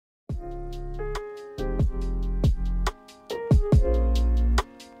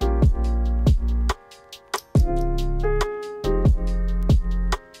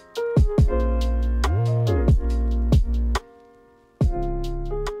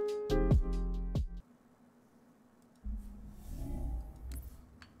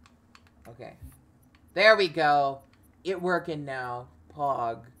Okay. There we go. It working now.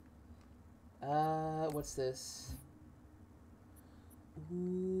 Pog. What's this?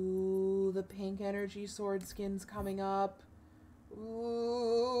 Ooh, the pink energy sword skin's coming up.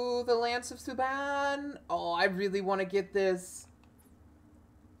 Ooh, the Lance of Suban. Oh, I really want to get this.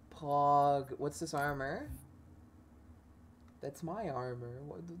 Pog. What's this armor? That's my armor.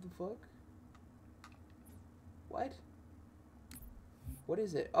 What the fuck? What? What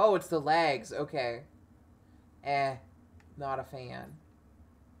is it? Oh, it's the legs. Okay. Not a fan.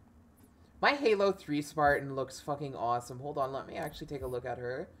 My Halo 3 Spartan looks fucking awesome. Hold on, let me actually take a look at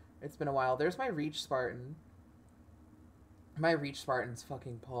her. It's been a while. There's my Reach Spartan. My Reach Spartan's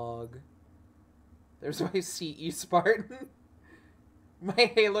fucking pog. There's my CE Spartan.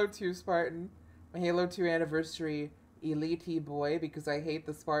 My Halo 2 Spartan. My Halo 2 Anniversary Elite Boy, because I hate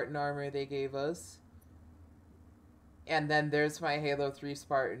the Spartan armor they gave us. And then there's my Halo 3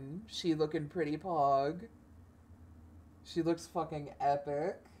 Spartan. She looking pretty pog. She looks fucking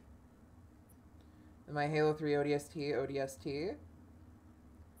epic. And my Halo 3 ODST.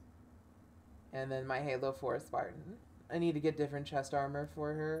 And then my Halo 4 Spartan. I need to get different chest armor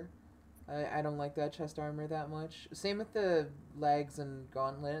for her. I don't like that chest armor that much. Same with the legs and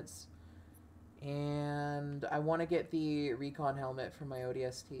gauntlets. And I want to get the recon helmet for my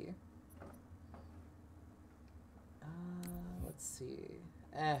ODST. Let's see.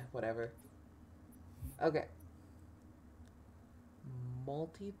 Whatever. Okay.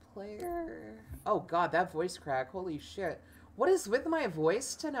 Multiplayer? Oh god, that voice crack. Holy shit. What is with my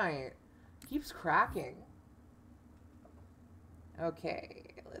voice tonight? Keeps cracking.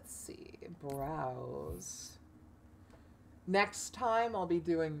 Okay, let's see. Browse. Next time I'll be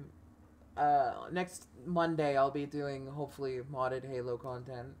doing... next Monday I'll be doing, hopefully, modded Halo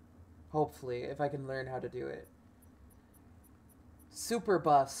content. Hopefully, if I can learn how to do it. Super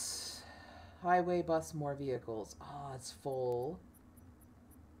bus. Highway bus, more vehicles. Oh, it's full.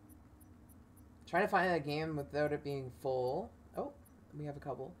 Trying to find a game without it being full. Oh, we have a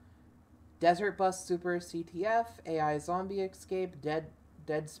couple. Desert bus, super CTF, AI zombie escape, dead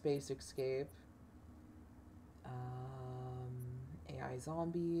space escape. AI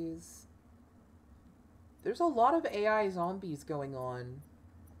zombies. There's a lot of AI zombies going on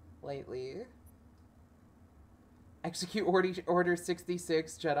lately. Execute Order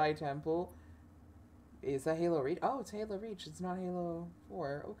 66, Jedi Temple. Is that Halo Reach? Oh, it's Halo Reach. It's not Halo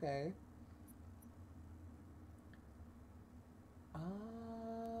 4. Okay.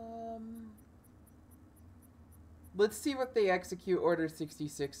 Let's see what the Execute Order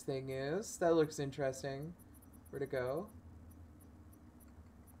 66 thing is. That looks interesting. Where to go?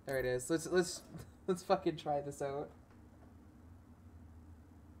 There it is. Let's fucking try this out.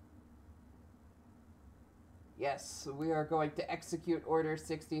 Yes, we are going to execute Order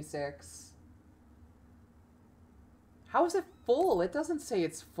 66. How is it full? It doesn't say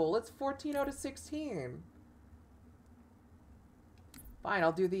it's full. It's 14 out of 16. Fine,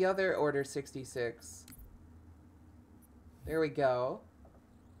 I'll do the other Order 66. There we go.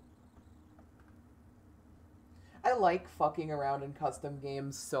 I like fucking around in custom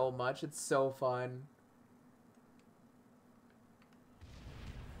games so much. It's so fun.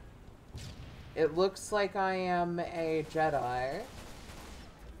 It looks like I am a Jedi.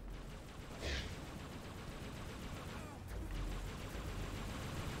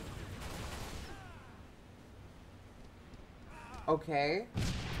 Okay.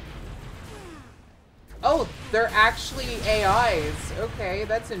 Oh, they're actually AIs. Okay,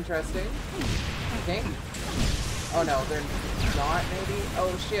 that's interesting. Okay. Oh no, they're not, maybe?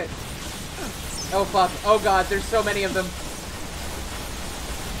 Oh shit. Oh fuck. Oh god, there's so many of them.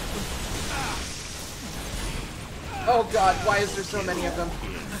 Oh god, why is there so many of them?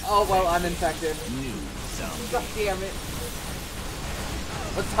 Oh well, I'm infected. God damn it.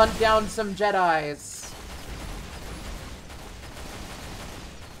 Let's hunt down some Jedis.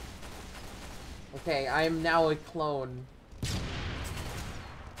 Okay, I am now a clone.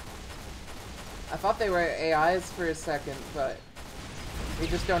 I thought they were AIs for a second, but we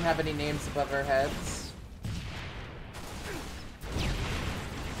just don't have any names above our heads.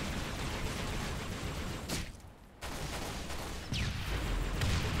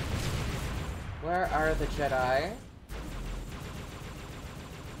 Where are the Jedi?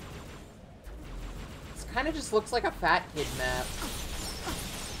 This kind of just looks like a Fat Kid map.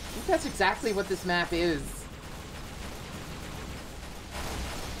 I think that's exactly what this map is.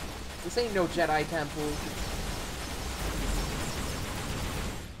 This ain't no Jedi temple.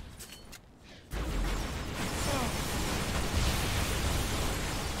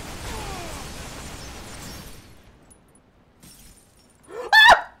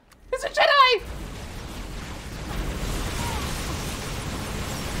 Ah! It's a Jedi!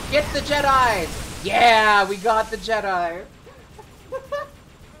 Get the Jedi! Yeah, we got the Jedi.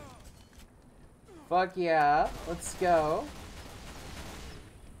 Fuck yeah. Let's go.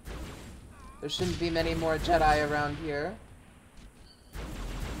 There shouldn't be many more Jedi around here.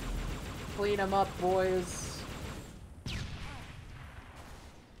 Clean them up, boys.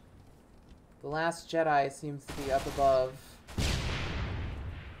 The last Jedi seems to be up above.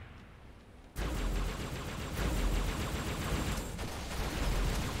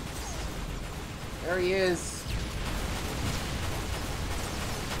 There he is.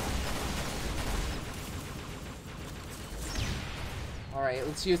 Alright,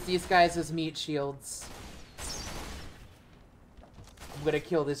 let's use these guys as meat shields. I'm gonna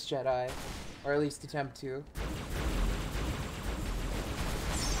kill this Jedi. Or at least attempt to.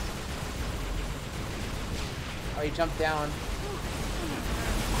 Oh, he jumped down.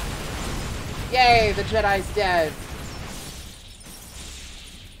 Yay, the Jedi's dead.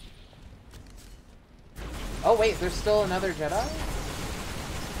 Oh wait, there's still another Jedi?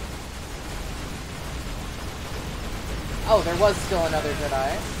 Oh, there was still another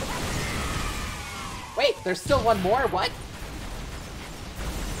Jedi. Wait, there's still one more? What?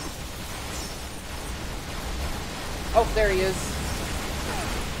 Oh, there he is.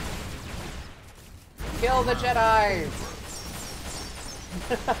 Kill the Jedi!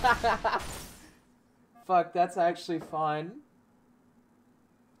 Fuck, that's actually fun.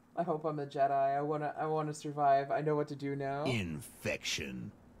 I hope I'm a Jedi. I wanna survive. I know what to do now. Infection.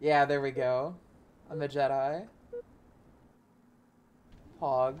 Yeah, there we go. I'm a Jedi.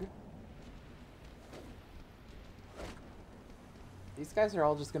 Hog. These guys are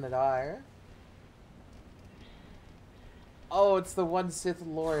all just gonna die. Oh, it's the one Sith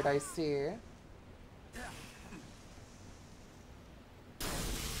Lord, I see.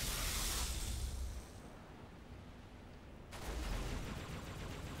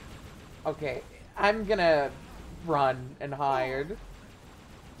 Okay, I'm gonna run and hide.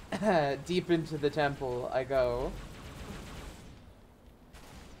 Deep into the temple I go.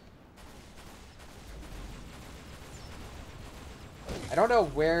 I don't know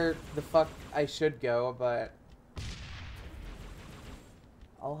where the fuck I should go, but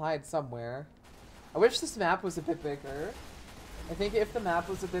I'll hide somewhere. I wish this map was a bit bigger. I think if the map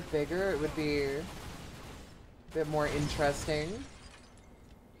was a bit bigger, it would be a bit more interesting.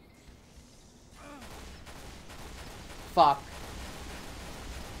 Fuck.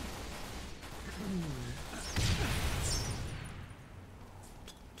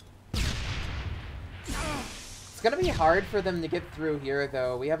 It's gonna be hard for them to get through here,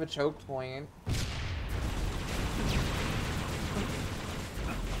 though. We have a choke point.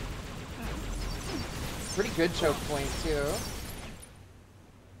 Pretty good choke point, too.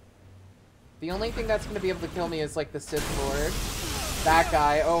 The only thing that's gonna be able to kill me is, like, the Sith Lord. That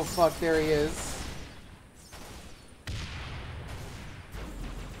guy. Oh, fuck, there he is.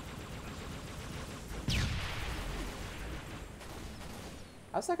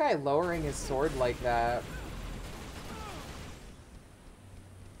 How's that guy lowering his sword like that?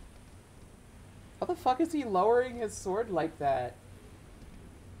 How the fuck is he lowering his sword like that?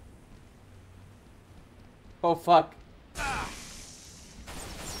 Oh fuck.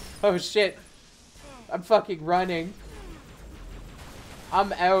 Oh shit. I'm fucking running.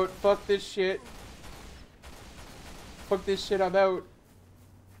 I'm out. Fuck this shit. Fuck this shit, I'm out.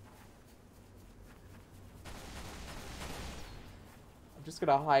 I'm just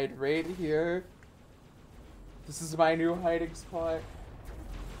gonna hide right here. This is my new hiding spot.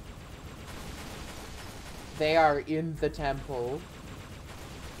 They are in the temple.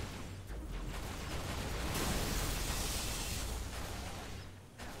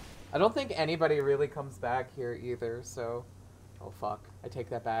 I don't think anybody really comes back here either, so... Oh fuck, I take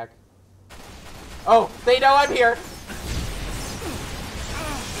that back. Oh, they know I'm here!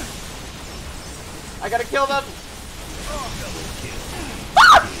 I gotta kill them!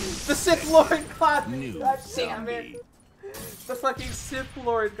 Ah! The Sith Lord got me! God damn it! The fucking Sith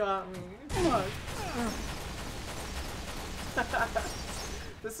Lord got me. Fuck.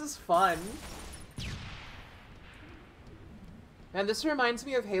 This is fun. And this reminds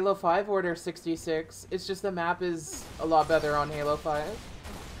me of Halo 5 Order 66. It's just the map is a lot better on Halo 5.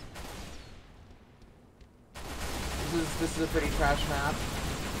 This is a pretty trash map.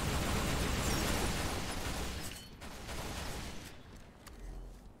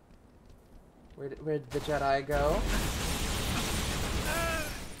 Where'd the Jedi go?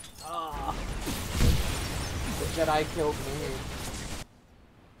 Oh. The Jedi killed me.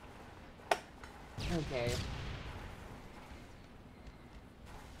 Okay.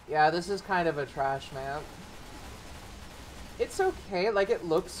 Yeah, this is kind of a trash map. It's okay, like, it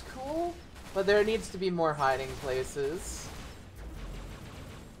looks cool, but there needs to be more hiding places.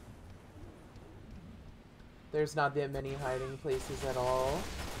 There's not that many hiding places at all.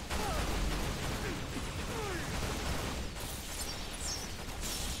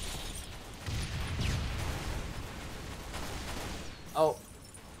 Oh,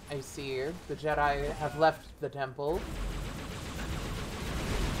 I see. The Jedi have left the temple.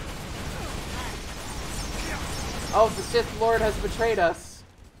 Oh, the Sith Lord has betrayed us.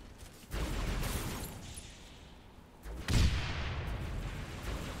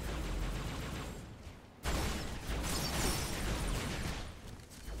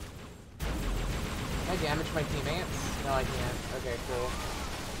 Can I damage my teammates? No, I can't. Okay, cool.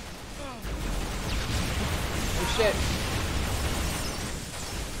 Oh, shit.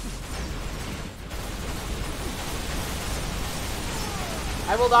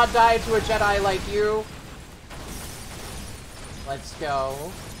 I will not die to a Jedi like you. Let's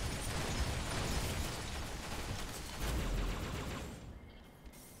go.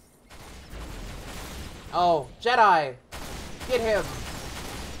 Oh, Jedi! Get him!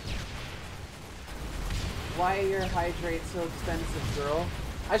 Why are your hydrate so expensive, girl?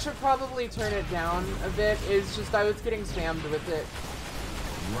 I should probably turn it down a bit. It's just I was getting spammed with it.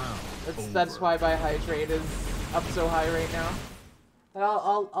 That's why my hydrate is up so high right now. But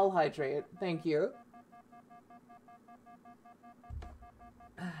I'll hydrate. Thank you.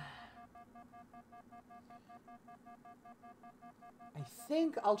 I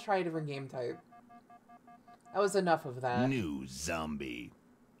think I'll try a different game type. That was enough of that. New zombie.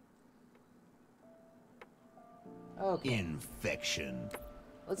 Okay. Infection.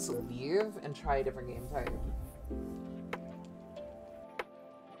 Let's leave and try a different game type.